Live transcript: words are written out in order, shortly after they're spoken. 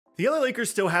The LA Lakers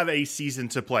still have a season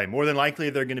to play. More than likely,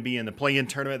 they're going to be in the play-in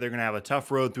tournament. They're going to have a tough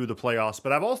road through the playoffs.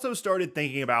 But I've also started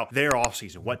thinking about their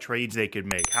offseason, what trades they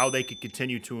could make, how they could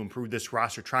continue to improve this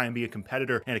roster, try and be a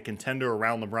competitor and a contender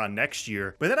around LeBron next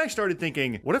year. But then I started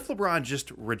thinking, what if LeBron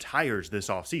just retires this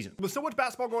offseason? With so much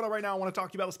basketball going on right now, I want to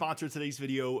talk to you about the sponsor of today's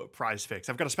video, PrizePicks.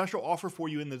 I've got a special offer for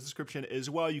you in the description as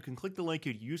well. You can click the link,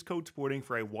 you'd use code SPORTING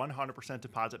for a 100%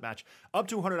 deposit match up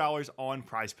to $100 on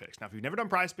PrizePicks. Now, if you've never done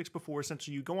PrizePicks before,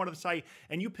 essentially you go onto the site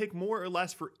and you pick more or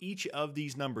less for each of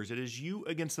these numbers. It is you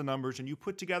against the numbers, and you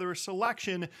put together a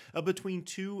selection of between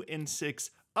 2 and 6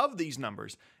 of these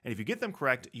numbers. And if you get them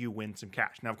correct, you win some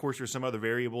cash. Now, of course, there's some other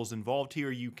variables involved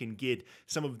here. You can get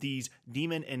some of these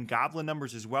demon and goblin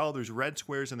numbers as well. There's red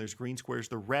squares and there's green squares.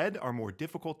 The red are more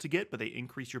difficult to get, but they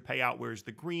increase your payout, whereas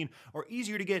the green are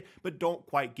easier to get, but don't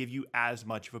quite give you as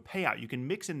much of a payout. You can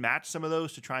mix and match some of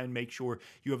those to try and make sure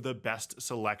you have the best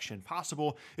selection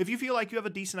possible. If you feel like you have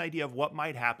a decent idea of what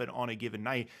might happen on a given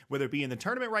night, whether it be in the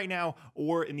tournament right now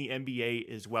or in the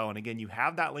NBA as well. And again, you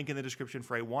have that link in the description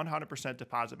for a 100%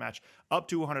 deposit match up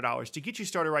to $100 to get you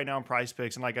started right now on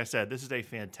PrizePicks. And like I said, this is a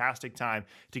fantastic time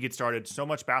to get started. So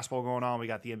much basketball going on. We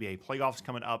got the NBA playoffs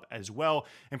coming up as well.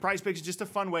 And PrizePicks is just a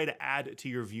fun way to add to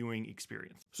your viewing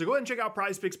experience. So go ahead and check out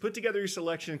PrizePicks, put together your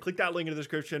selection, click that link in the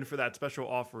description for that special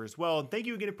offer as well. And thank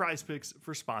you again to PrizePicks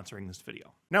for sponsoring this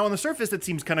video. Now, on the surface, that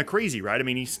seems kind of crazy, right? I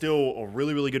mean, he's still a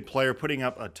really, really good player, putting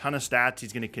up a ton of stats.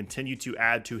 He's going to continue to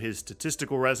add to his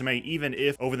statistical resume, even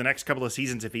if over the next couple of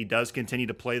seasons, if he does continue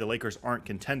to play, the Lakers aren't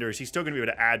contenders. He's still going to be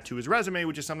able to add to his resume,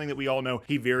 which is something that we all know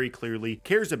he very clearly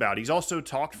cares about. He's also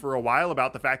talked for a while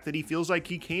about the fact that he feels like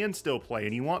he can still play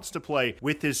and he wants to play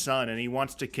with his son and he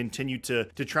wants to continue to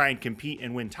try and compete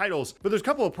and win titles. But there's a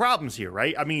couple of problems here,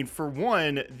 right? I mean, for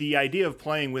one, the idea of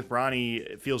playing with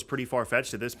Bronny feels pretty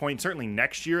far-fetched at this point, certainly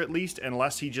next year at least,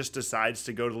 unless he just decides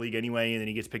to go to the league anyway and then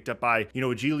he gets picked up by,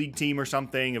 a G League team or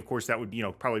something. Of course, that would,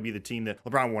 probably be the team that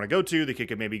LeBron would want to go to. The kid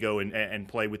could maybe go and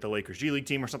play with the Lakers G League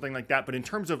team or something like that. But in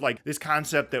terms of like this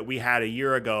concept that we had a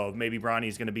year ago of maybe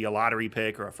Bronny's going to be a lottery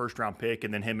pick or a first-round pick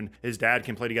and then him and his dad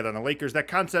can play together on the Lakers, that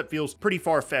concept feels pretty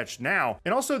far-fetched now.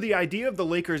 And also the idea of the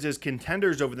Lakers as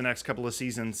contenders over the next couple of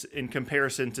seasons in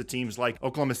comparison to teams like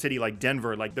Oklahoma City, like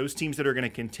Denver, like those teams that are going to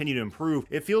continue to improve,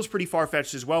 it feels pretty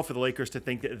far-fetched as well for the Lakers to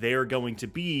think that they're going to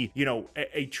be,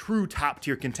 a true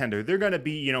top-tier contender. They're going to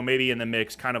be, maybe in the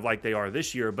mix kind of like they are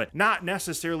this year, but not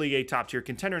necessarily a top-tier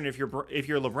contender. And if you're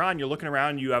LeBron, you're looking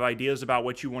around, you have ideas about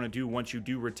what you want to do once you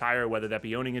do retire, whether that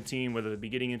be owning a team, whether it be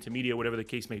getting into media, whatever the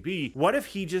case may be. What if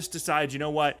he just decides, you know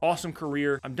what, awesome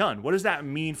career, I'm done? What does that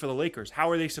mean for the Lakers? How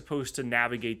are they supposed to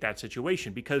navigate that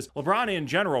situation? Because LeBron in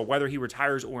general, whether he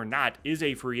retires or not, is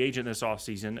a free agent this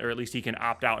offseason, or at least he can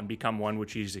opt out and become one,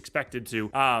 which he's expected to.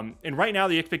 And right now,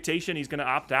 the expectation, he's going to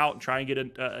opt out and try and get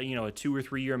a 2 or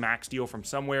 3 year max deal from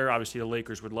somewhere. Obviously, the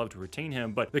Lakers would love to retain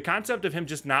him, but the concept of him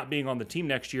just not being on the team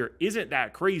next year isn't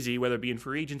that crazy, whether it be in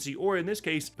free agency or in this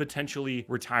case, potentially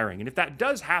retiring. And if that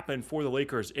does happen for the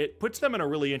Lakers, it puts them in a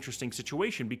really interesting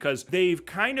situation because they've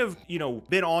kind of,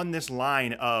 been on this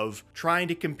line of trying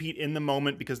to compete in the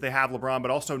moment because they have LeBron,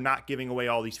 but also not giving away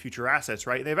all these future assets,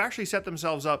 right? They've actually set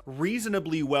themselves up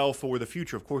reasonably well for the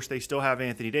future. Of course, they still have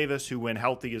Anthony Davis, who when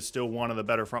healthy is still one of the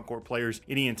better front court players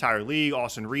in the entire league.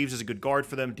 Austin Reeves is a good guard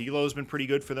for them. D'Lo's been pretty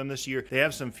good for them this year. They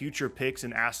have some future picks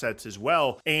and assets as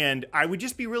well. And I would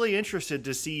just be really interested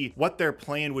to see what their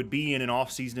plan would be in an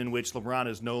offseason in which LeBron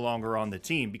is no longer on the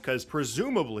team, because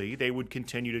presumably they would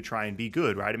continue to try and be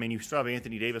good, right? I mean, you still have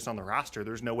Anthony Davis on the roster.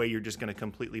 There's no way you're just going to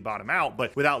completely bottom out.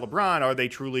 But without LeBron, are they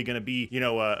truly going to be,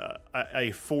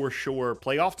 a for sure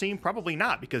playoff team? Probably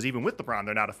not, because even with LeBron,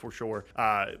 they're not a for sure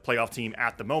playoff team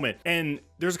at the moment. And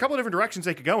there's a couple of different directions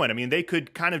they could go in. I mean, they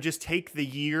could kind of just take the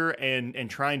year and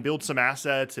try and build some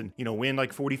assets and, win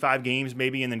like 45 games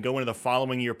maybe, and then go into the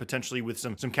following year potentially with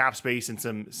some cap space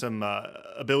and some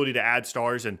ability to add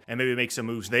stars and maybe make some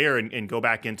moves there and go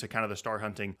back into kind of the star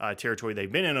hunting territory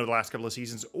they've been in over the last couple of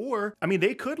seasons. Or, I mean,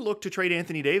 they could look to trade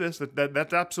Anthony Davis.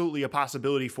 That's absolutely a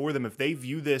possibility for them if they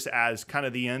view this as kind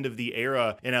of the end of the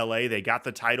era in LA. They got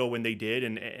the title when they did,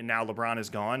 and now LeBron is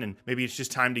gone, and maybe it's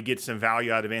just time to get some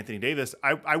value out of Anthony Davis.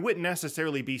 I wouldn't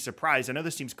necessarily be surprised. I know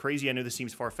this seems crazy. I know this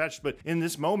seems far-fetched, but in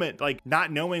this moment, like not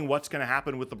knowing what's going to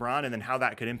happen with LeBron and then how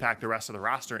that could impact the rest of the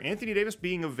roster, Anthony Davis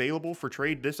being available for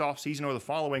trade this offseason or the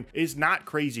following is not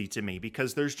crazy to me,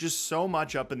 because there's just so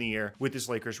much up in the air with this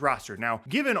Lakers roster. Now,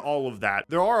 given all of that,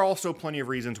 there are also plenty of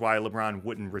reasons why LeBron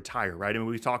wouldn't retire, right? I mean,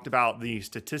 we talked about the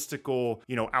statistical,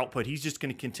 output he's just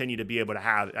going to continue to be able to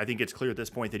have. I think it's clear at this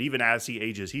point that even as he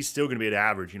ages, he's still going to be able to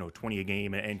average, 20 a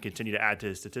game and continue to add to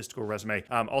his statistical resume.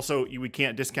 say. Also, we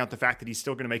can't discount the fact that he's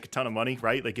still going to make a ton of money,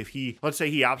 right? Like if let's say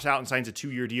he opts out and signs a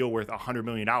 2-year deal worth $100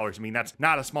 million. I mean, that's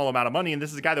not a small amount of money. And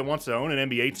this is a guy that wants to own an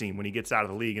NBA team when he gets out of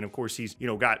the league. And of course, he's,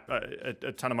 got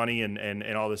a ton of money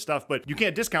and all this stuff. But you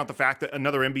can't discount the fact that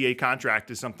another NBA contract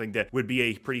is something that would be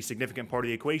a pretty significant part of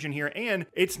the equation here. And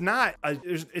it's not like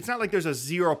there's a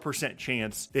 0%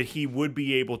 chance that he would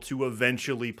be able to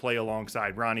eventually play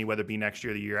alongside Ronnie, whether it be next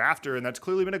year or the year after. And that's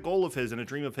clearly been a goal of his and a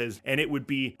dream of his. And it would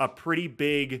be a pretty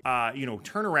big,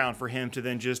 turnaround for him to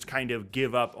then just kind of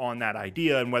give up on that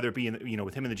idea. And whether it be,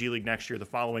 with him in the G League next year, the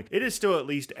following, it is still at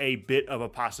least a bit of a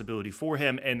possibility for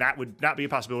him. And that would not be a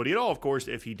possibility at all, of course,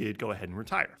 if he did go ahead and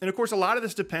retire. And of course, a lot of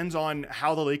this depends on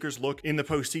how the Lakers look in the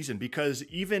postseason, because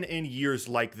even in years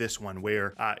like this one,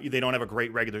 where they don't have a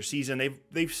great regular season,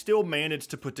 they've still managed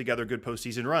to put together good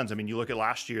postseason runs. I mean, you look at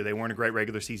last year, they weren't a great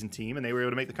regular season team, and they were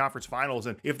able to make the conference finals.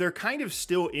 And if they're kind of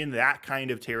still in that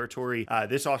kind of territory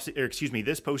this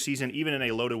postseason, even in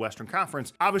a loaded Western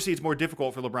Conference, obviously it's more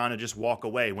difficult for LeBron to just walk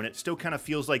away when it still kind of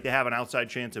feels like they have an outside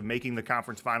chance of making the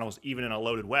conference finals, even in a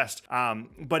loaded West.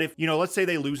 But if, let's say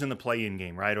they lose in the play-in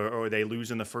game, right? Or they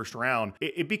lose in the first round,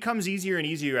 it becomes easier and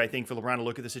easier, I think, for LeBron to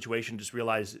look at the situation, just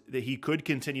realize that he could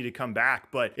continue to come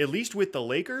back. But at least with the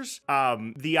Lakers,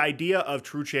 the idea of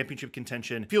true championship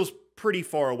contention feels pretty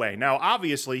far away. Now,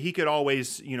 obviously, he could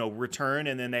always, return,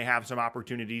 and then they have some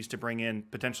opportunities to bring in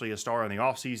potentially a star in the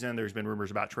offseason. There's been rumors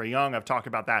about Trae Young. I've talked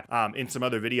about that in some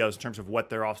other videos in terms of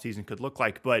what their offseason could look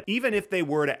like. But even if they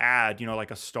were to add, like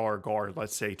a star guard,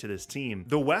 let's say, to this team,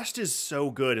 the West is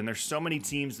so good, and there's so many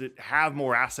teams that have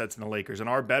more assets than the Lakers and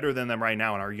are better than them right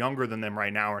now and are younger than them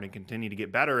right now and continue to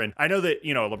get better. And I know that,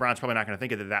 LeBron's probably not going to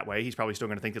think of it that way. He's probably still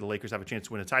going to think that the Lakers have a chance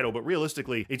to win a title. But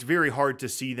realistically, it's very hard to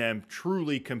see them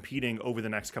truly competing over the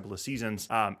next couple of seasons,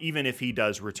 even if he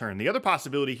does return. The other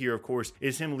possibility here, of course,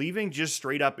 is him leaving just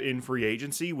straight up in free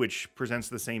agency, which presents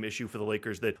the same issue for the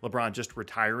Lakers that LeBron just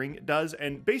retiring does.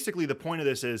 And basically the point of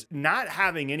this is not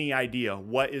having any idea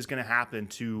what is going to happen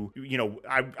to,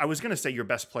 I was going to say your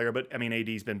best player, but I mean,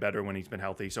 AD's been better when he's been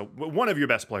healthy. So one of your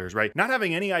best players, right? Not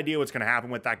having any idea what's going to happen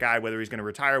with that guy, whether he's going to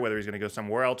retire, whether he's going to go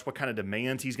somewhere else, what kind of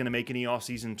demands he's going to make in the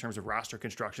offseason in terms of roster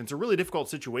construction. It's a really difficult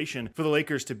situation for the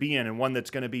Lakers to be in, and one that's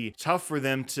going to be tough for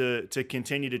them to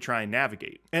continue to try and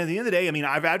navigate. And at the end of the day, I mean,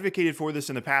 I've advocated for this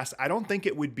in the past. I don't think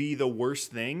it would be the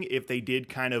worst thing if they did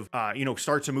kind of,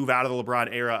 start to move out of the LeBron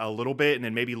era a little bit and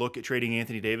then maybe look at trading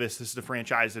Anthony Davis. This is a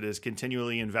franchise that is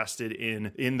continually invested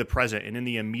in the present and in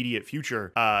the immediate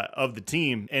future of the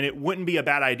team. And it wouldn't be a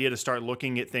bad idea to start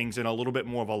looking at things in a little bit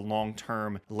more of a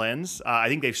long-term lens. I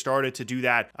think they've started to do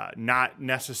that, not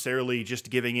necessarily just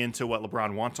giving in to what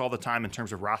LeBron wants all the time in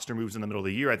terms of roster moves in the middle of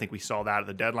the year. I think we saw that at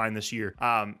the deadline this year.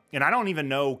 And I don't even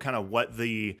know kind of what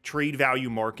the trade value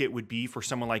market would be for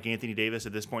someone like Anthony Davis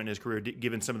at this point in his career,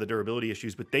 given some of the durability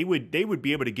issues, but they would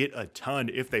be able to get a ton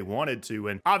if they wanted to.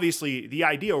 And obviously the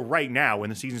idea right now, when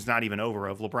the season's not even over,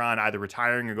 of LeBron either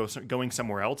retiring or going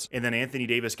somewhere else, and then Anthony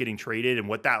Davis getting traded and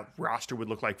what that roster would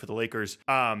look like for the Lakers,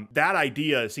 that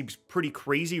idea seems pretty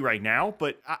crazy right now,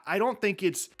 but I don't think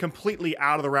it's completely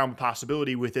out of the realm of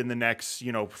possibility within the next,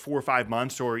 4 or 5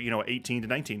 months or, 18 to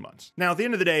 19 months. Now, at the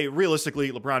end of the day,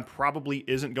 realistically, LeBron probably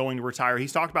isn't going to retire.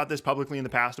 He's talked about this publicly in the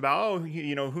past about,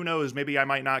 who knows, maybe I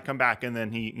might not come back. And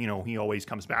then he always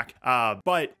comes back.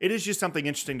 But it is just something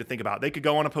interesting to think about. They could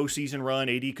go on a postseason run.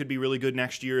 AD could be really good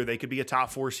next year. They could be a top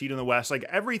 4 seed in the West. Like,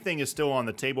 everything is still on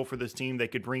the table for this team. They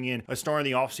could bring in a star in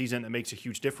the offseason that makes a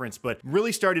huge difference. But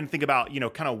really starting to think about,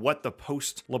 kind of what the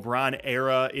post-LeBron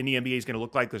era in the NBA is going to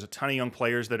look like. There's a ton of young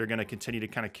players that are going to continue to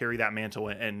kind of carry that mantle.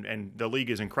 And the league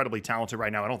is incredibly talented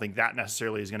right now. I don't think that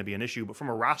necessarily is going to be an issue. But from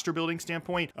a roster building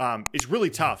standpoint, it's really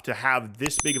tough to have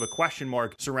this big of a question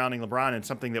mark surrounding LeBron, and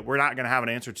something that we're not going to have an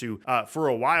answer to for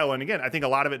a while. And again, I think a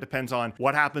lot of it depends on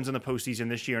what happens in the postseason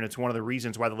this year. And it's one of the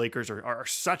reasons why the Lakers are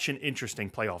such an interesting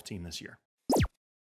playoff team this year.